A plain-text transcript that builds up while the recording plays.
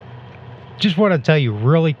Just want to tell you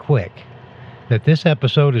really quick that this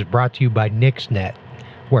episode is brought to you by Nixnet,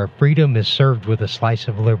 where freedom is served with a slice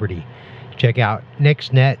of liberty. Check out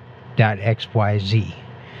nixnet.xyz.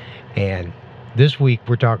 And this week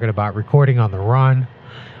we're talking about recording on the run,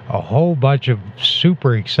 a whole bunch of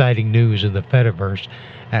super exciting news in the Fediverse,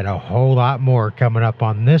 and a whole lot more coming up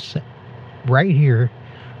on this right here,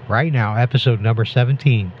 right now, episode number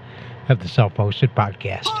 17 of the Self-Hosted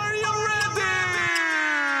Podcast. Are you ready?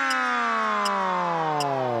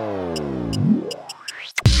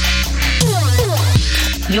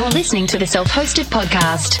 You're listening to the Self-Hosted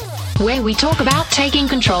Podcast, where we talk about taking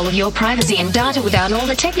control of your privacy and data without all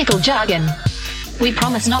the technical jargon. We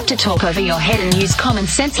promise not to talk over your head and use common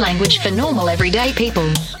sense language for normal everyday people.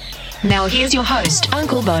 Now here's your host,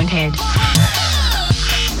 Uncle Bonehead.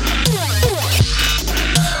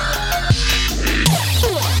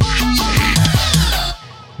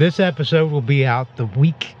 This episode will be out the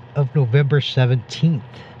week of November 17th.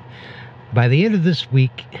 By the end of this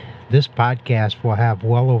week, this podcast will have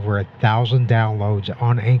well over 1,000 downloads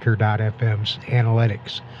on Anchor.fm's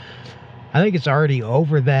analytics. I think it's already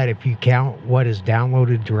over that if you count what is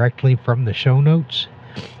downloaded directly from the show notes.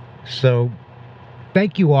 So,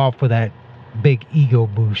 thank you all for that big ego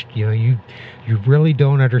boost. You know, you really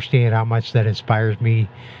don't understand how much that inspires me,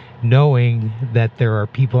 knowing that there are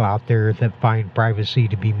people out there that find privacy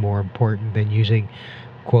to be more important than using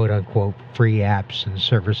quote-unquote free apps and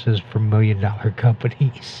services from million-dollar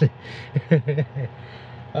companies.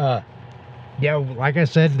 Yeah, like I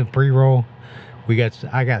said in the pre-roll,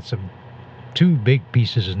 I got some two big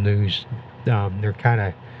pieces of news. They're kind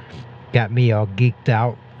of got me all geeked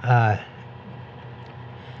out. I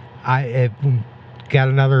got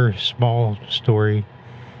another small story.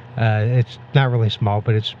 It's not really small,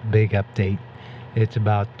 but it's a big update. It's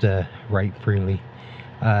about Write Freely.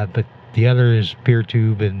 But the other is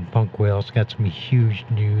PeerTube and Punk Whales. Got some huge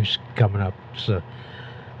news coming up. So,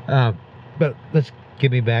 but let's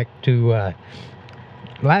get me back to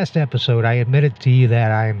last episode. I admitted to you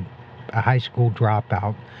that I'm a high school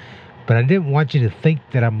dropout, but I didn't want you to think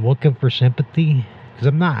that I'm looking for sympathy, because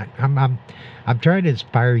I'm not. I'm trying to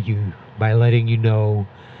inspire you by letting you know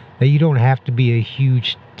that you don't have to be a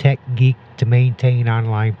huge tech geek to maintain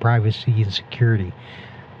online privacy and security.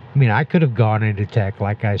 I mean, I could have gone into tech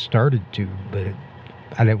like I started to, but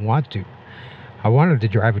I didn't want to. I wanted to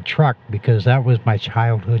drive a truck because that was my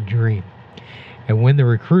childhood dream. And when the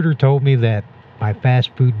recruiter told me that my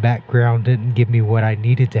fast food background didn't give me what I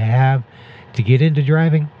needed to have to get into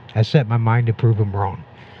driving, I set my mind to prove him wrong.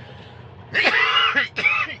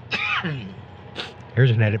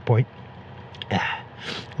 Here's an edit point. I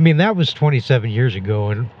mean, that was 27 years ago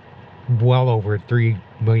and well over 3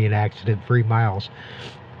 million accident-free miles.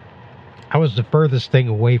 I was the furthest thing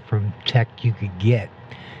away from tech you could get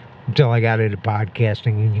until I got into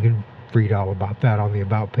podcasting, and you can read all about that on the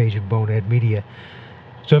About page of Bonehead Media.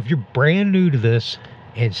 So if you're brand new to this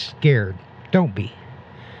and scared, don't be.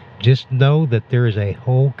 Just know that there is a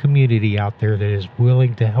whole community out there that is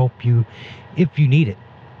willing to help you if you need it.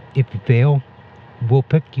 If you fail, we'll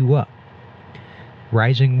pick you up.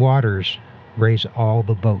 Rising waters raise all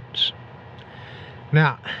the boats.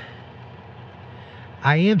 Now,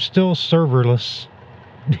 I am still serverless,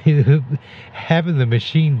 having the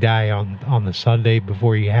machine die on the Sunday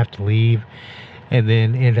before you have to leave, and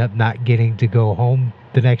then end up not getting to go home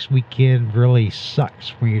the next weekend really sucks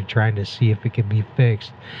when you're trying to see if it can be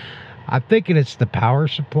fixed. I'm thinking it's the power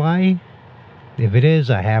supply. If it is,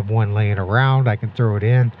 I have one laying around. I can throw it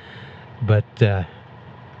in, but I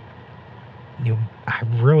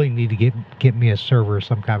really need to get me a server of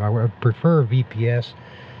some kind. I would prefer a VPS.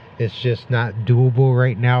 It's just not doable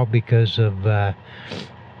right now because of,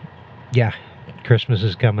 Christmas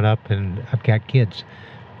is coming up and I've got kids.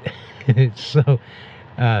 So,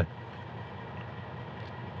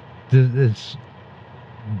 this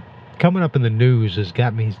coming up in the news has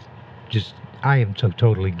got me I am so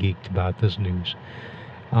totally geeked about this news.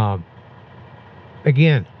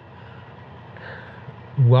 Again,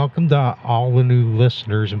 welcome to all the new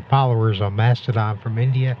listeners and followers on Mastodon from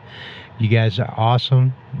India. You guys are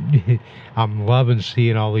awesome. I'm loving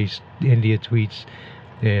seeing all these India tweets,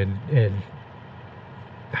 and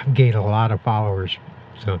I've gained a lot of followers.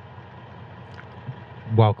 So,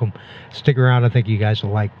 welcome. Stick around. I think you guys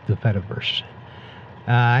will like the Fediverse.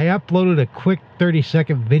 I uploaded a quick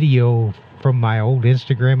 30-second video from my old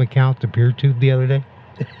Instagram account to PeerTube the other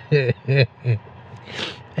day.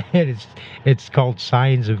 And it's called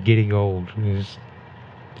Signs of Getting Old.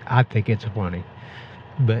 I think it's funny.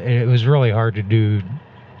 But it was really hard to do.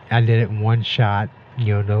 I did it in one shot,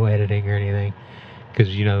 no editing or anything,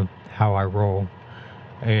 because you know how I roll.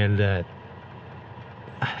 And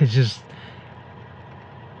it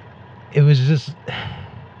was just,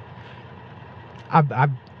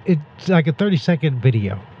 it's like a 30-second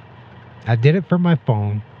video. I did it from my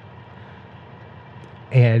phone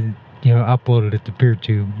and, uploaded it to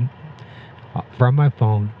PeerTube from my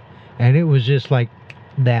phone. And it was just like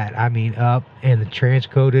that. I mean, up and it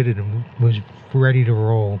transcoded and was ready to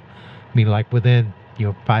roll. I mean, like within,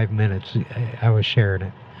 5 minutes, I was sharing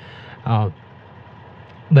it.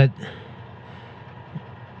 But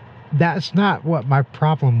that's not what my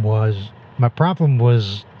problem was. My problem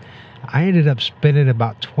was I ended up spending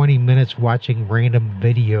about 20 minutes watching random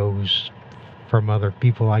videos from other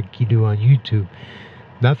people like you do on YouTube.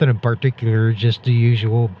 Nothing in particular, just the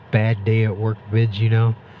usual bad day at work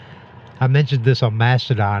vids, I mentioned this on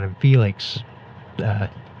Mastodon, and Felix, the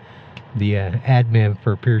admin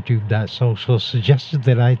for PeerTube.social, suggested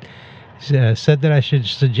that I said that I should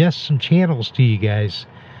suggest some channels to you guys.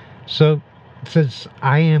 So, since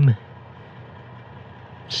I am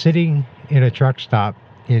sitting in a truck stop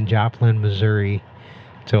in Joplin, Missouri,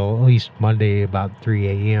 till at least Monday about 3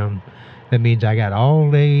 a.m., that means I got all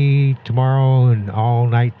day tomorrow and all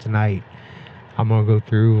night tonight. I'm going to go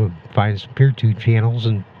through and find some PeerTube channels,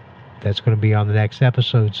 and that's going to be on the next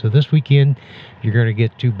episode. So this weekend, you're going to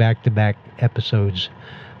get 2 back-to-back episodes.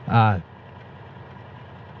 I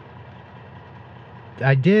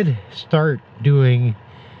did start doing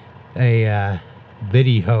a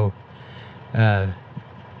video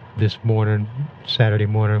this morning, Saturday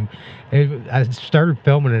morning. I started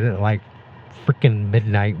filming it at like freaking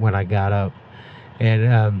midnight when I got up.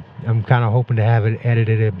 And I'm kind of hoping to have it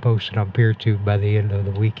edited and posted on PeerTube by the end of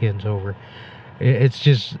the weekend's over. It's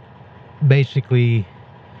just basically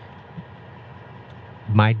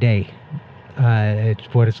my day. It's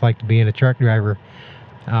what it's like to be a truck driver.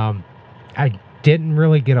 I didn't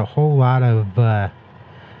really get a whole lot of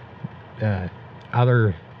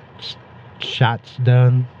other shots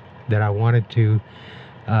done that I wanted to,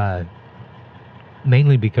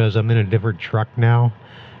 mainly because I'm in a different truck now,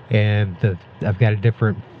 and I've got a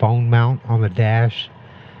different phone mount on the dash.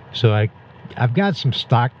 So I've got some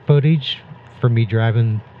stock footage for me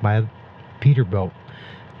driving my Peterbilt,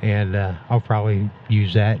 and I'll probably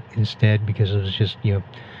use that instead, because it was just,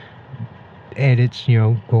 edits,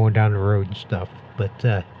 going down the road and stuff.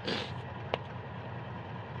 But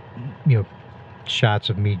shots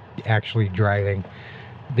of me actually driving.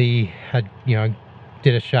 I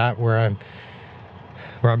did a shot where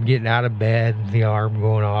I'm getting out of bed, the alarm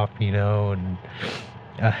going off, and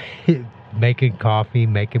making coffee,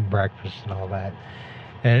 making breakfast, and all that.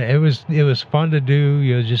 And it was fun to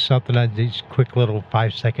do, just something I did, just quick little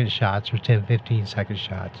 5-second shots or 10-15-second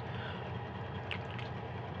shots.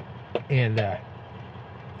 And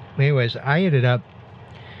anyways, I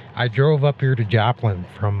drove up here to Joplin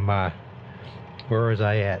from where was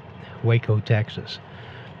I at? Waco, Texas,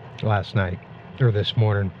 last night, or this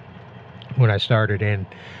morning when I started. And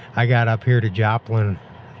I got up here to Joplin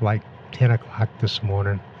like 10 o'clock this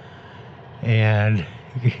morning, and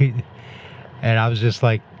and I was just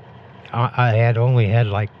like, I had only had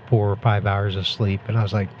like 4 or 5 hours of sleep, and I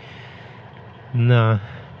was like, nah,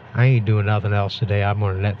 I ain't doing nothing else today. I'm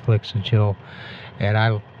on Netflix and chill. And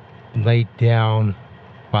I laid down,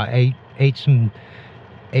 well, ate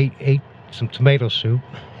some tomato soup,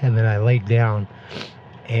 and then I laid down,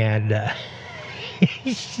 and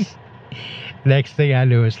next thing I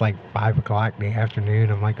knew, it's like 5 o'clock in the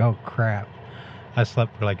afternoon. I'm like, oh crap, I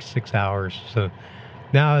slept for like 6 hours. So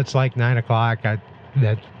now it's like 9 o'clock. I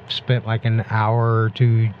spent like an hour or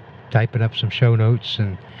two typing up some show notes,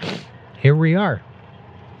 and here we are.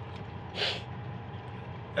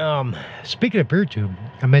 Speaking of PeerTube,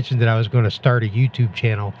 I mentioned that I was going to start a YouTube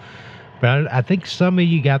channel, but I think some of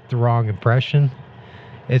you got the wrong impression.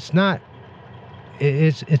 It's not.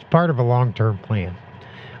 It's part of a long-term plan.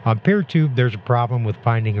 On PeerTube, there's a problem with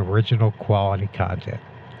finding original quality content.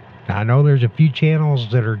 Now, I know there's a few channels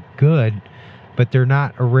that are good, but they're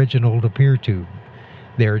not original to PeerTube.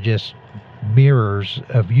 They're just mirrors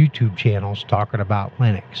of YouTube channels talking about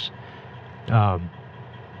Linux.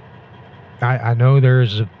 I know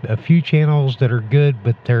there's a few channels that are good,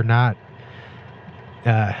 but they're not,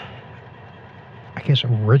 I guess,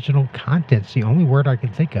 original content's the only word I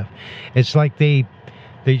can think of. It's like they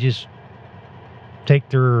just take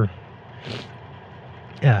their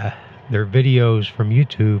videos from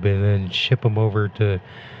YouTube and then ship them over to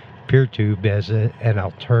PeerTube as an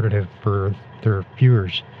alternative for their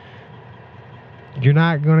viewers. You're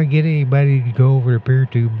not going to get anybody to go over to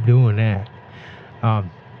PeerTube doing that.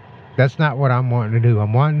 That's not what I'm wanting to do.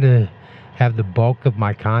 I'm wanting to have the bulk of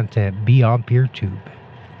my content be on PeerTube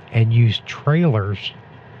and use trailers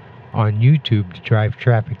on YouTube to drive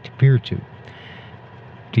traffic to PeerTube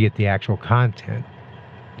to get the actual content.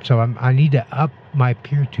 So I need to up my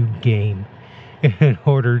PeerTube game in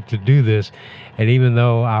order to do this. And even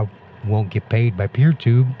though I won't get paid by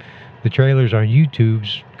PeerTube, the trailers on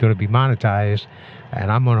YouTube's going to be monetized,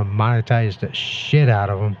 and I'm going to monetize the shit out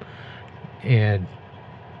of them. And,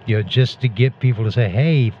 you know, just to get people to say,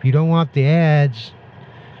 hey, if you don't want the ads,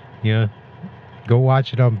 you know, go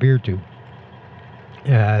watch it on PeerTube.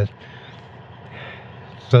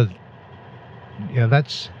 So, you know,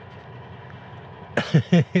 that's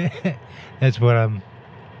that's what I'm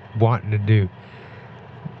wanting to do.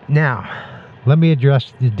 Now, let me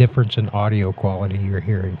address the difference in audio quality you're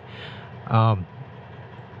hearing. I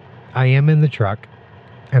am in the truck,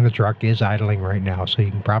 and the truck is idling right now, so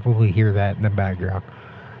you can probably hear that in the background.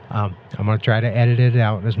 I'm going to try to edit it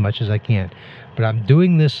out as much as I can, but I'm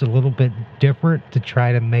doing this a little bit different to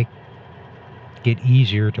try to make it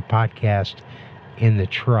easier to podcast in the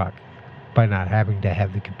truck by not having to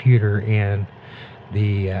have the computer and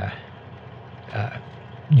the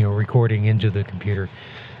recording into the computer.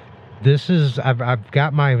 This is I've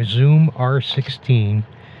got my Zoom R16.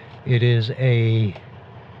 It is a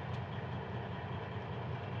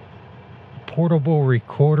portable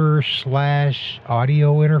recorder /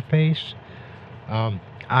 audio interface.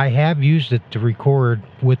 I have used it to record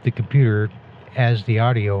with the computer as the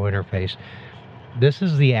audio interface. This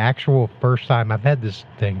is the actual first time I've had this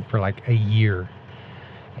thing for like a year,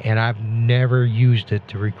 and I've never used it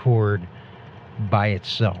to record by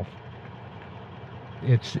itself.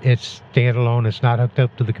 It's standalone. It's not hooked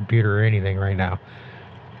up to the computer or anything right now,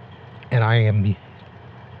 and I am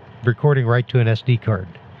recording right to an SD card.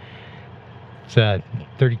 It's a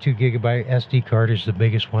 32 gigabyte SD card is the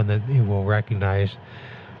biggest one that it will recognize,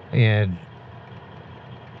 and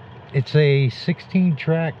it's a 16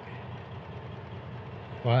 track,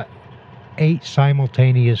 8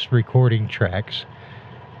 simultaneous recording tracks,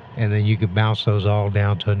 and then you can bounce those all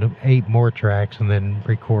down to 8 more tracks and then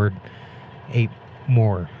record 8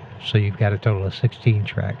 more, so you've got a total of 16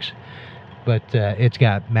 tracks. But it's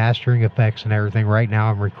got mastering effects and everything. Right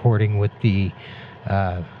now I'm recording with the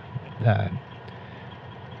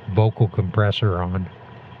vocal compressor on,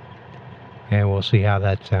 and we'll see how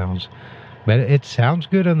that sounds. But it sounds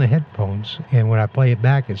good on the headphones, and when I play it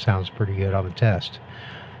back, it sounds pretty good on the test.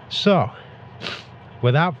 So,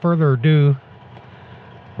 without further ado,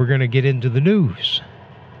 we're going to get into the news.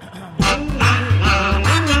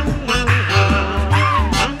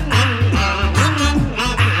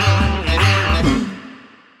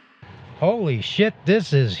 Holy shit,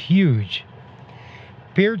 this is huge.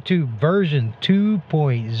 PeerTube version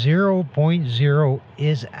 2.0.0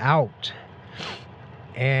 is out,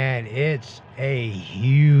 and it's a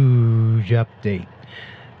huge update.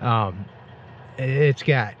 It's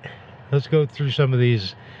got, let's go through some of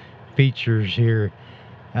these features here.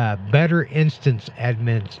 Better instance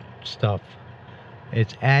admin stuff.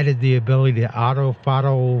 It's added the ability to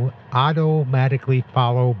automatically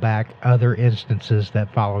follow back other instances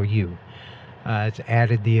that follow you. It's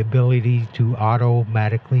added the ability to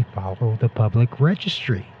automatically follow the public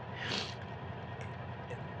registry.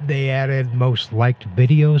 They added most liked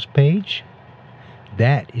videos page.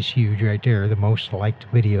 That is huge right there, the most liked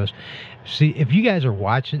videos. See, if you guys are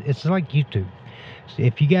watching, it's like YouTube.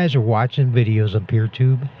 If you guys are watching videos on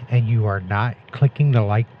PeerTube and you are not clicking the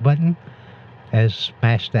like button,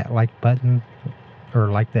 smash that like button, or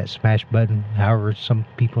like that smash button, however some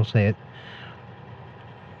people say it,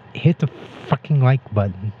 hit the fucking like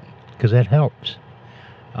button, because that helps.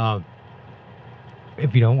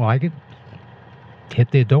 If you don't like it,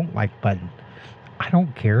 hit the don't like button. I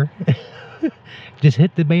don't care. Just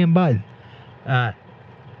hit the damn button.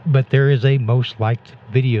 But there is a most liked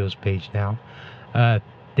videos page now.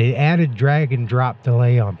 They added drag and drop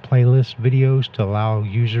delay on playlist videos to allow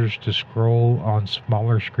users to scroll on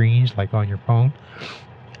smaller screens like on your phone.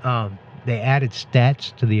 They added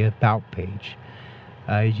stats to the about page.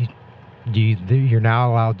 You're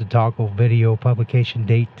now allowed to toggle video publication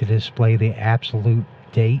date to display the absolute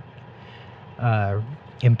date.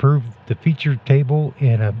 Improved the featured table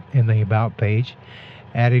in the about page.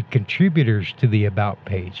 Added contributors to the about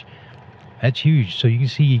page. That's huge, so you can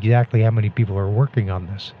see exactly how many people are working on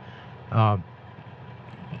this.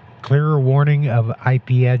 Clearer warning of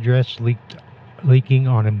IP address leaking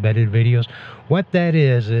on embedded videos. What that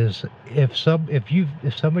is if somebody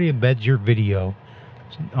embeds your video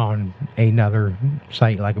on another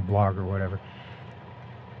site like a blog or whatever,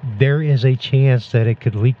 there is a chance that it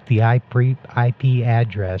could leak the IP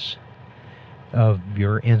address of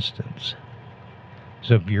your instance.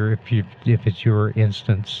 So if it's your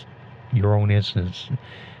instance, your own instance,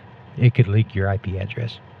 it could leak your IP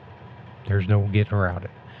address. There's no getting around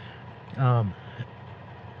it.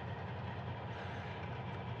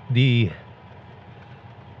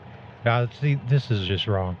 Now, see, this is just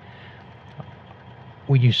wrong.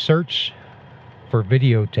 When you search for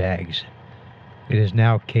video tags, it is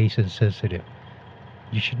now case insensitive.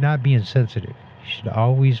 You should not be insensitive. You should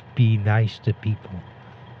always be nice to people.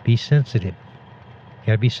 Be sensitive. You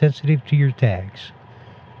gotta be sensitive to your tags.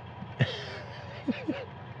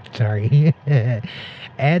 Sorry.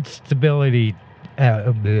 Add ability.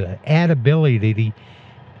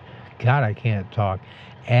 God, I can't talk.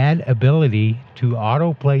 Add ability to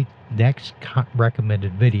autoplay next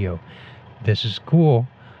recommended video. This is cool,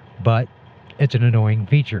 but it's an annoying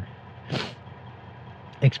feature,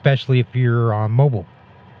 especially if you're on mobile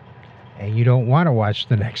and you don't want to watch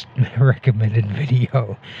the next recommended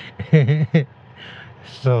video.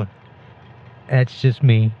 So that's just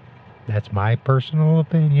me. That's my personal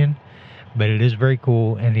opinion, but it is very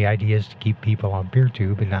cool, and the idea is to keep people on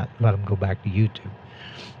PeerTube and not let them go back to YouTube.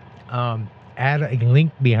 Add a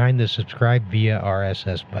link behind the subscribe via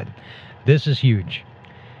RSS button. This is huge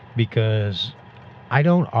because I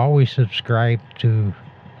don't always subscribe to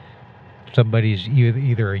somebody's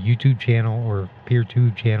either a YouTube channel or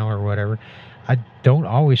PeerTube channel or whatever. I don't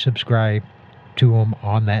always subscribe to them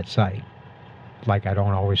on that site, like I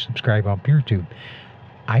don't always subscribe on PeerTube.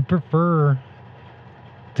 I prefer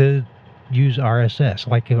to use RSS.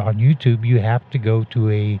 Like on YouTube, you have to go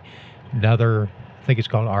to another, I think it's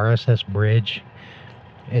called RSS Bridge.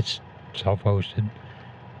 It's self-hosted.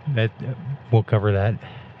 That we'll cover that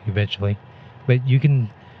eventually. But you can,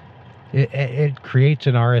 it creates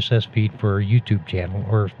an RSS feed for a YouTube channel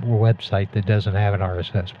or a website that doesn't have an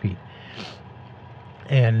RSS feed.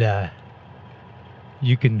 And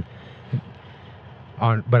you can,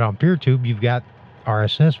 but on PeerTube, you've got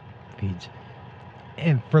RSS feeds.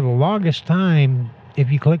 And for the longest time,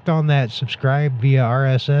 if you clicked on that subscribe via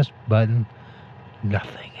RSS button,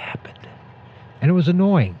 nothing happened. And it was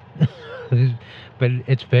annoying. But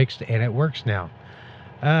it's fixed and it works now.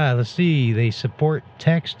 Let's see. They support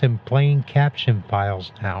text and plain caption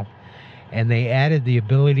files now. And they added the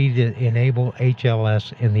ability to enable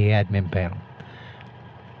HLS in the admin panel.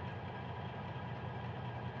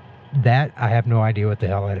 That, I have no idea what the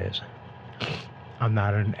hell it is. I'm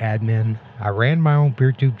not an admin. I ran my own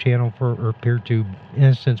PeerTube channel or PeerTube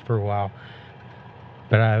instance for a while,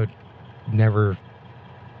 but I never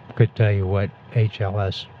could tell you what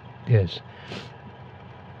HLS is.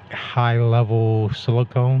 High level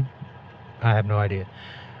silicone? I have no idea.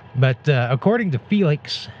 But according to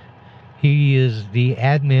Felix, he is the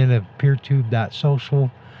admin of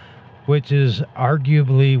PeerTube.social, which is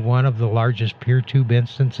arguably one of the largest PeerTube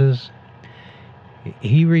instances.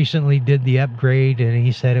 He recently did the upgrade and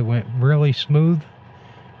he said it went really smooth,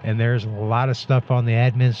 and there's a lot of stuff on the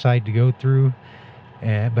admin side to go through,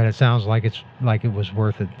 but it sounds like it was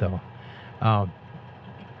worth it though.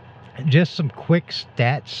 Just some quick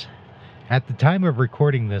stats. At the time of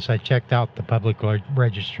recording this, I checked out the public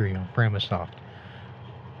registry on Framasoft.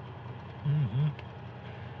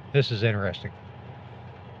 This is interesting.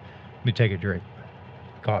 Let me take a drink.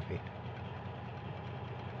 Coffee.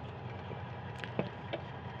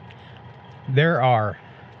 There are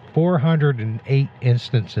 408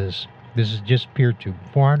 instances. This is just PeerTube.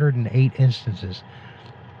 408 instances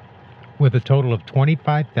with a total of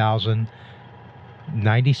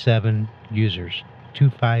 25,097 users.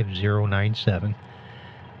 25097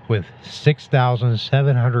 with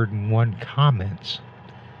 6,701 comments.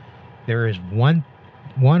 There is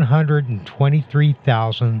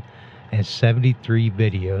 123,073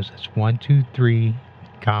 videos. That's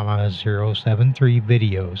 123,073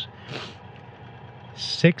 videos.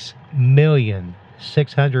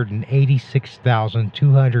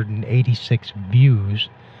 6,686,286 views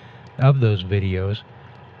of those videos.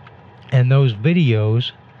 And those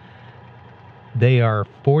videos, they are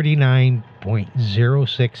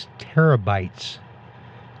 49.06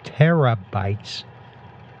 terabytes,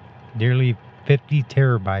 nearly 50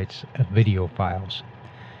 terabytes of video files.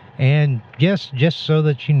 And just so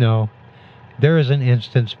that you know, there is an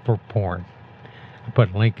instance for porn. I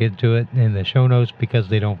put a link into it in the show notes because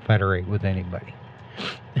they don't federate with anybody.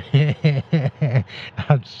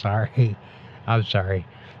 I'm sorry.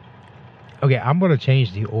 Okay, I'm going to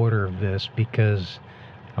change the order of this because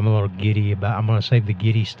I'm a little giddy I'm going to save the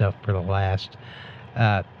giddy stuff for the last.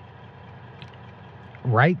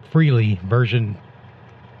 Write Freely version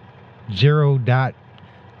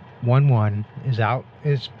 0.11 is out.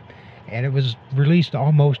 And it was released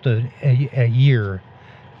almost a year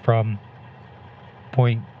from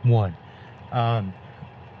 0.1.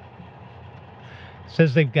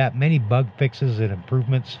 Says they've got many bug fixes and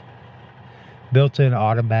improvements, built-in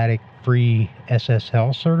automatic free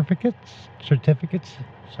SSL certificates.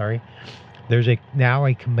 Sorry. There's now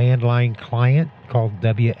a command line client called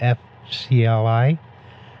WFCLI.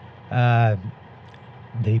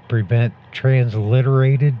 They prevent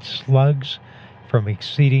transliterated slugs from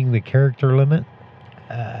exceeding the character limit.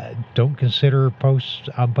 Don't consider posts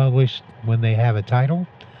unpublished when they have a title.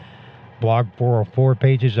 Blog 404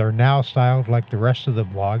 pages are now styled like the rest of the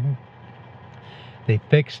blog. They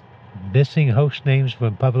fixed missing host names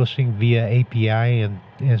when publishing via API and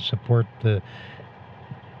support the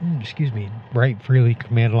Write Freely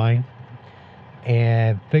command line.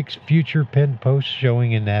 And fixed future pinned posts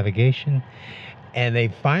showing in navigation. And they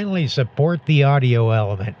finally support the audio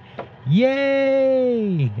element.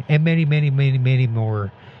 Yay! And many, many, many, many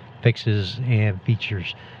more fixes and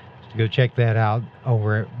features. So go check that out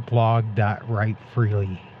over at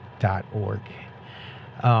blog.writefreely.org.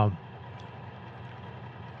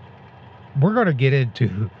 We're going to get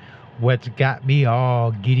into what's got me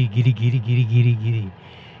all giddy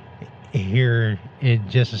here in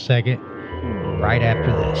just a second, right after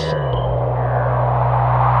this.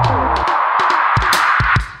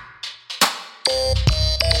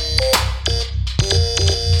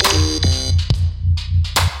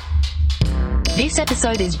 This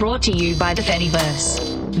episode is brought to you by the Fediverse.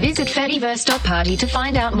 Visit fediverse.party to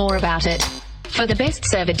find out more about it. For the best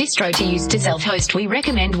server distro to use to self-host, we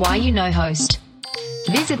recommend Why You Know Host.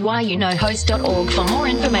 Visit whyyouknowhost.org for more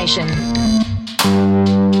information.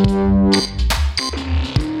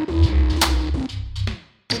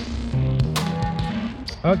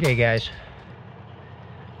 Okay, guys.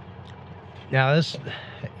 Now this,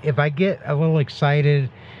 if I get a little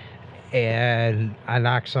excited and I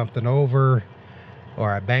knock something over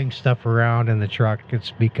or I bang stuff around in the truck,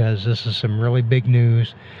 it's because this is some really big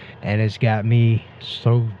news and it's got me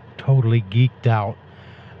so totally geeked out.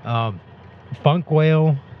 Funk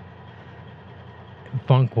Whale.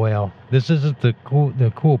 This isn't the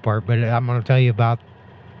cool part, but I'm going to tell you about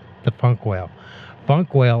the Funk Whale.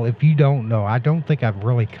 Funk Whale, if you don't know, I don't think I've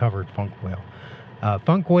really covered Funk Whale.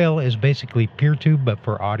 Funk Whale is basically PeerTube, but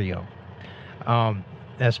for audio.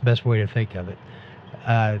 That's the best way to think of it.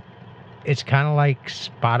 It's kind of like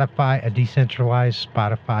Spotify, a decentralized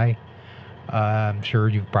Spotify. I'm sure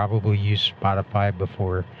you've probably used Spotify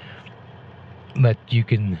before, but you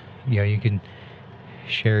can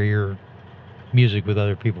share your music with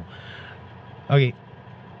other people. Okay,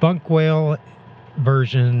 Funk Whale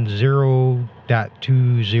version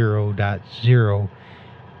 0.20.0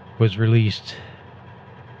 was released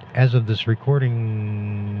as of this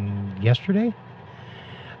recording yesterday.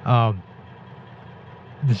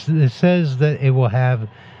 This says that it will have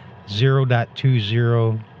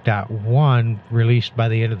 0.20.1 released by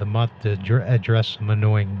the end of the month to address some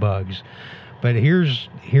annoying bugs. But here's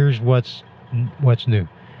what's new.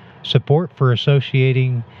 Support for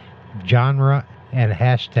associating genre and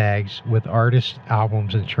hashtags with artists,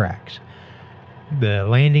 albums, and tracks. The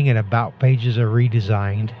landing and about pages are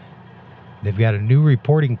redesigned. They've got a new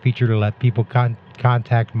reporting feature to let people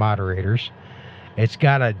contact moderators. It's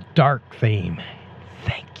got a dark theme.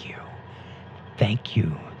 Thank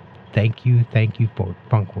you for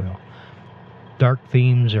Funk Whale. Dark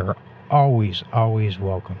themes are always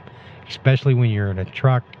welcome, especially when you're in a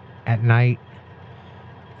truck at night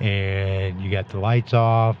and you got the lights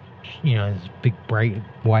off, this big bright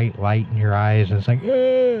white light in your eyes, and it's like,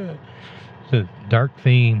 ah! So dark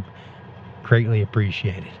theme, greatly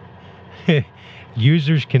appreciated.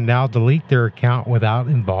 Users can now delete their account without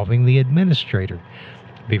involving the administrator.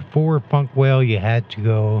 Before Funk Whale, you had to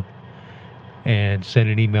go and send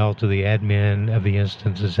an email to the admin of the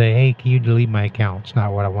instance and say, hey, can you delete my account? It's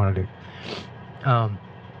not what I want to do.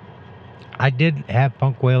 I did have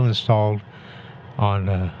Funk Whale installed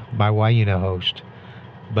on my Why You Know host,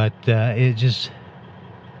 but it just,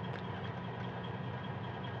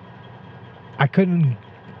 I couldn't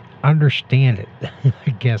understand it.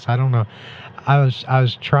 I guess, I don't know. I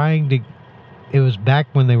was trying to, it was back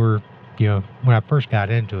when they were, when I first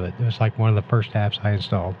got into it. It was like one of the first apps I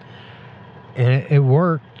installed. And it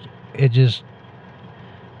worked. It just,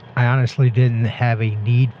 I honestly didn't have a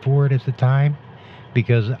need for it at the time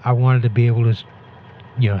because I wanted to be able to,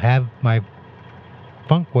 have my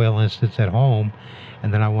Funk Whale instance at home,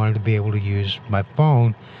 and then I wanted to be able to use my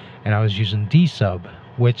phone, and I was using DSub,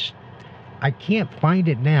 which I can't find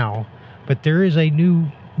it now, but there is a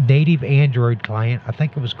new native Android client. I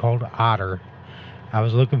think it was called Otter. I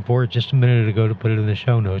was looking for it just a minute ago to put it in the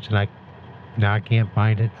show notes, and now I can't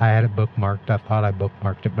find it. I had it bookmarked. I thought I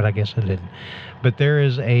bookmarked it, but I guess I didn't. But there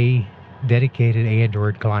is a dedicated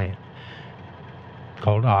Android client.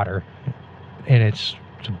 called Otter, and it's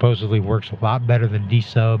supposedly works a lot better than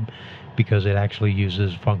DSub because it actually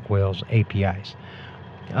uses Funkwell's APIs.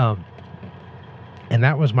 And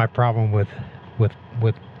that was my problem with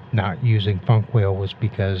not using Funkwell, was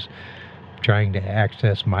because trying to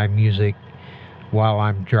access my music while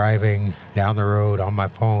I'm driving down the road on my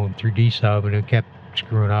phone through DSub, and it kept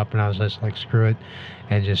screwing up, and I was just like, screw it,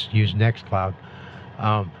 and just use Nextcloud.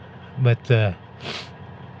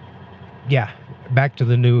 Yeah, back to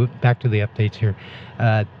the updates here.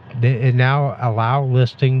 They now allow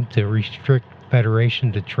listing to restrict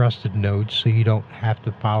federation to trusted nodes, so you don't have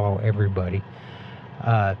to follow everybody.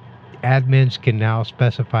 Admins can now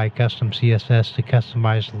specify custom CSS to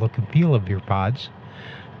customize the look and feel of your pods.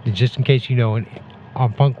 And just in case you know,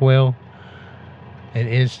 on Funkwell, an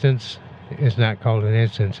instance is not called an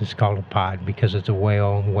instance, it's called a pod, because it's a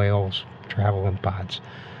whale, and whales travel in pods.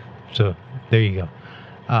 So there you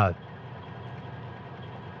go.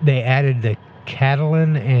 They added the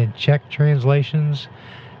Catalan and Czech translations,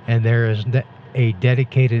 and there is a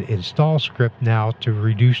dedicated install script now to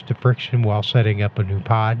reduce the friction while setting up a new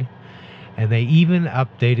pod. And they even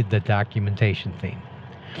updated the documentation theme.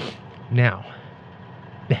 Now,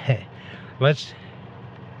 I'm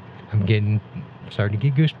starting to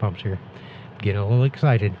get goosebumps here. I'm getting a little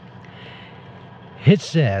excited. It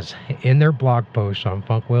says in their blog post on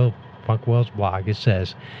Funkwell's blog, it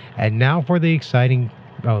says, and now for the exciting,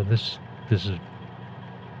 this is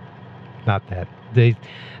not that.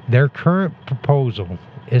 Their current proposal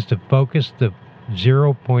is to focus the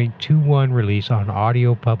 0.21 release on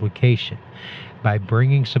audio publication by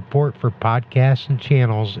bringing support for podcasts and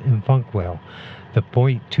channels in Funkwell. The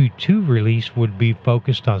 0.22 release would be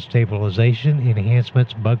focused on stabilization,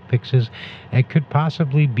 enhancements, bug fixes, and could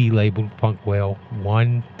possibly be labeled Funkwell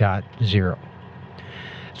 1.0.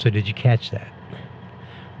 So did you catch that?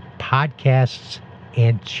 Podcasts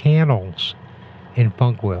and channels in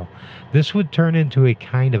Funkwell. This would turn into a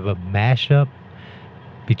kind of a mashup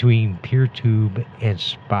between PeerTube and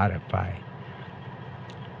Spotify.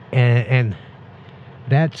 And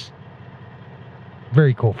that's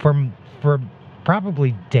very cool. From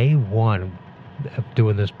probably day one of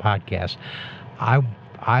doing this podcast,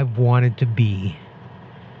 I wanted to be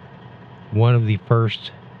one of the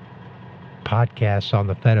first podcasts on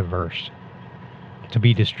the Fediverse to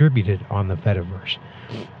be distributed on the Fediverse.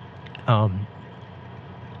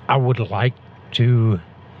 I would like to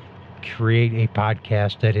create a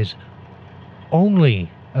podcast that is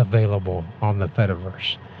only available on the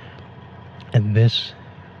Fediverse, and this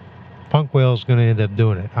Funkwell is going to end up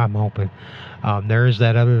doing it. I'm hoping. There is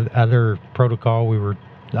that other protocol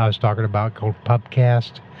I was talking about called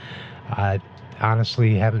Pubcast. I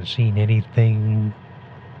honestly haven't seen anything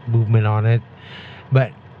movement on it,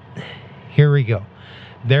 but here we go.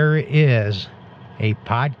 There is a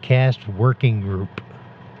podcast working group.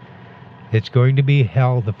 It's going to be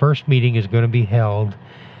held, the first meeting is going to be held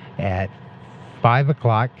at 5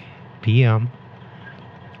 o'clock p.m.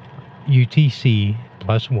 UTC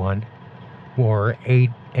 +1 or 8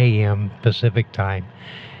 a.m. Pacific time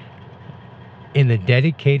in the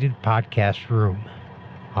dedicated podcast room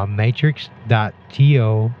on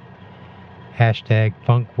matrix.to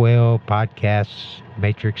 #Funkwell Podcasts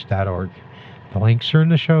matrix.org. The links are in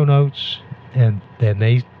the show notes, and then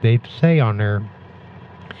they say on there,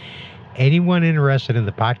 anyone interested in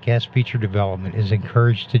the podcast feature development is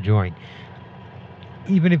encouraged to join.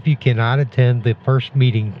 Even if you cannot attend the first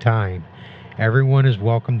meeting time, everyone is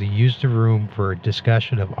welcome to use the room for a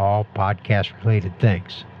discussion of all podcast-related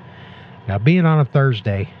things. Now, being on a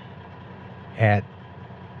Thursday at,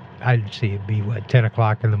 I'd say it'd be 10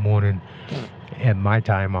 o'clock in the morning at my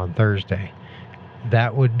time on Thursday,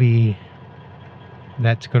 that's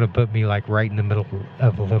going to put me like right in the middle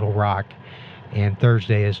of a Little Rock. And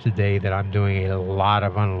Thursday is the day that I'm doing a lot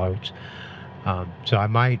of unloads. So I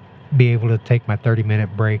might be able to take my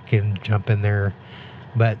 30-minute break and jump in there.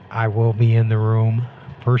 But I will be in the room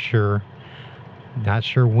for sure. Not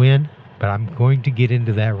sure when, but I'm going to get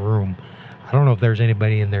into that room. I don't know if there's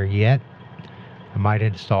anybody in there yet. I might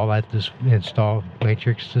install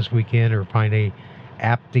Matrix this weekend, or find a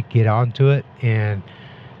app to get onto it and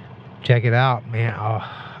check it out. Man,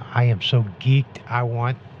 I am so geeked. I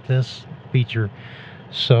want this feature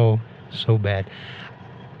so bad.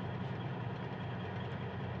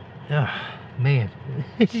 Man,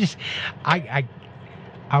 it's just I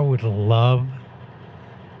would love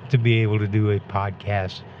to be able to do a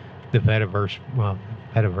podcast. The Fediverse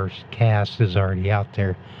cast is already out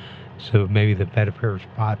there, so maybe the Fediverse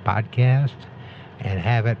podcast, and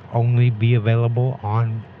have it only be available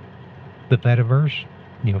on the Fediverse,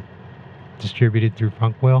 distributed through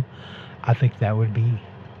Funkwell. I think that would be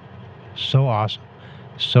so awesome,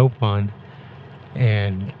 so fun,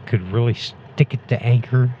 and could really stick it to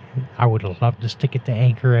Anchor. I would love to stick it to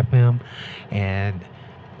Anchor FM and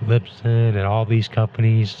Libsyn and all these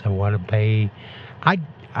companies that want to pay. I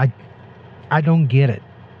don't get it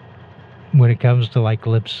when it comes to like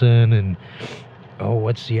Libsyn and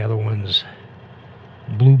what's the other ones?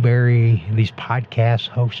 Blueberry, these podcast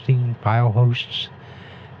hosting, file hosts,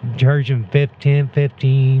 charging $10,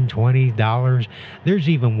 $15, $20. There's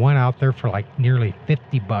even one out there for like nearly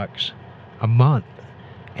 $50 a month,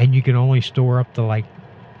 and you can only store up to like,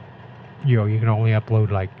 you can only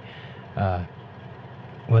upload like,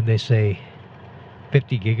 what they say,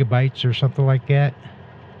 50 gigabytes or something like that.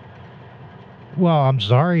 Well, I'm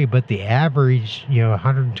sorry, but the average,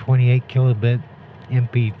 128 kilobit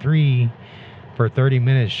MP3 for a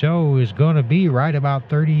 30-minute show is going to be right about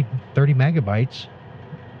 30 megabytes.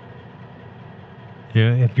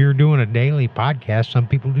 If you're doing a daily podcast, some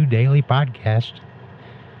people do daily podcasts,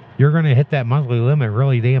 you're going to hit that monthly limit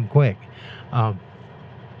really damn quick. And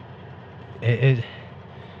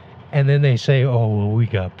then they say, oh, well, we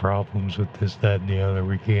got problems with this, that, and the other.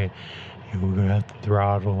 We can't, we're going to have to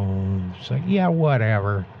throttle. It's like, yeah,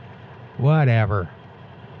 whatever.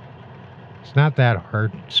 It's not that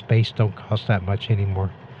hard. Space don't cost that much anymore.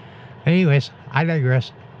 Anyways, I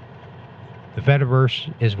digress. The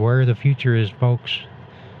Fediverse is where the future is, folks.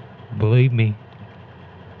 Believe me.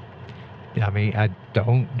 I mean,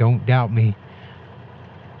 don't doubt me.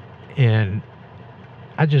 And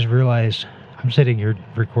I just realized I'm sitting here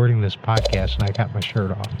recording this podcast and I got my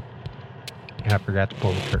shirt off. And I forgot to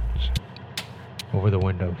pull the curtains over the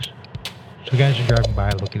windows. So guys are driving by,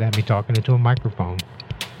 looking at me, talking into a microphone,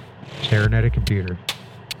 staring at a computer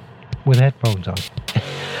with headphones on.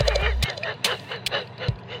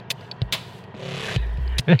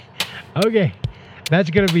 Okay, that's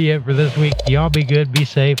going to be it for this week. Y'all be good, be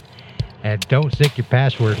safe, and don't stick your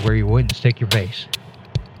password where you wouldn't stick your face.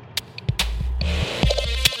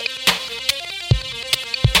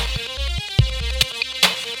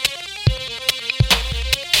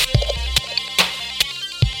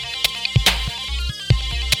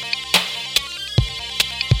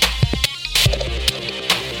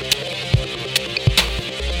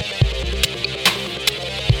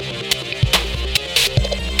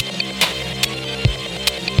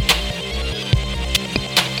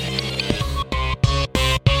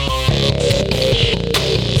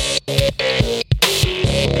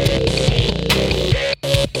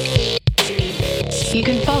 You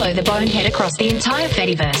can follow the Bonehead across the entire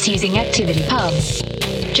Fediverse using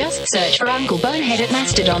ActivityPub. Just search for Uncle Bonehead at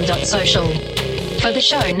mastodon.social. For the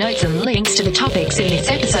show notes and links to the topics in this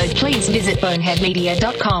episode, please visit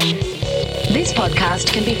boneheadmedia.com. This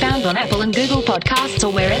podcast can be found on Apple and Google Podcasts or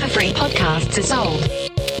wherever free podcasts are sold.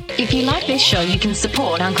 If you like this show, you can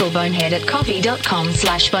support Uncle Bonehead at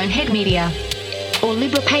coffee.com/boneheadmedia or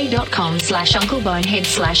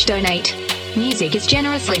liberapay.com/unclebonehead/donate. Music is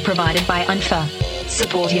generously provided by Unfa.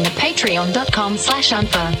 Support him at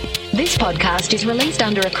patreon.com/Unfa. This podcast is released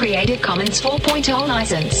under a Creative Commons 4.0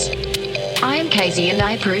 license. I am Casey and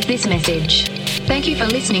I approve this message. Thank you for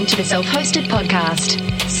listening to the self-hosted podcast.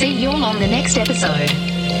 See you all on the next episode.